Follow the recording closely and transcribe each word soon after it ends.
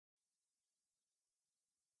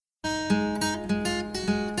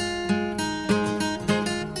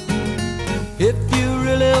If you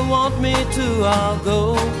really want me to, I'll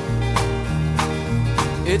go.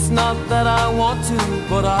 It's not that I want to,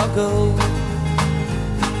 but I'll go.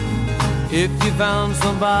 If you found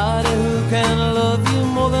somebody who can love you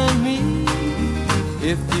more than me,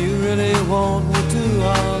 if you really want me to,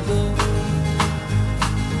 I'll go.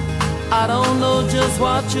 I don't know just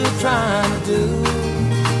what you're trying to do.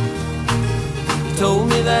 You told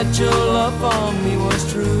me that your love for me was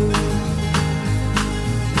true.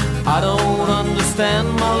 I don't understand,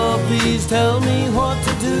 my love, please tell me what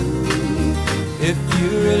to do. If you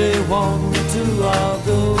really want me to, I'll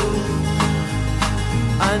go.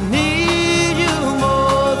 I need you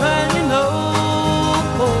more than you know.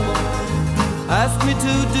 Ask me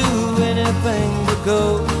to do anything but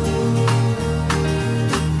go.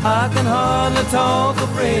 I can hardly talk,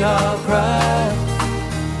 afraid I'll cry.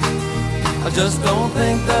 I just don't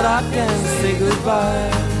think that I can say goodbye.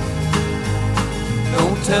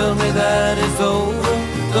 Don't tell me that it's over,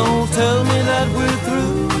 don't tell me that we're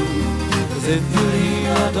through, 'cause if you leave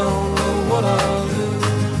I don't know what I'll do.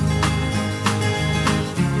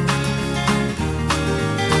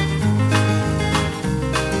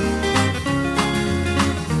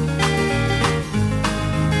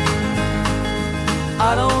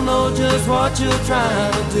 I don't know just what you're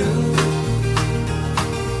trying to do.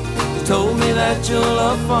 You told me that your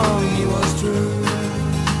love for me was true.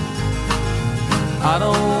 I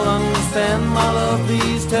don't understand, my love,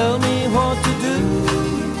 please tell me what to do.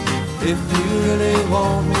 If you really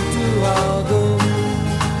want me to, I'll go.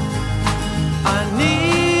 I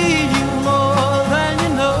need you more than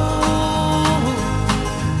you know.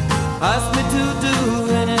 Ask me to do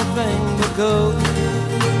anything but go.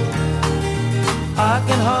 I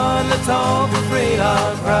can hardly talk, afraid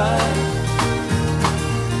I'll cry.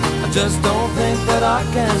 I just don't think that I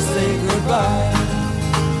can say goodbye.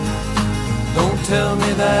 Don't tell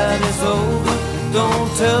me that it's over, don't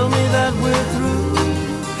tell me that we're through,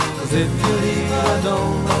 'cause if you leave I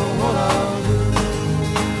don't know what I'll do.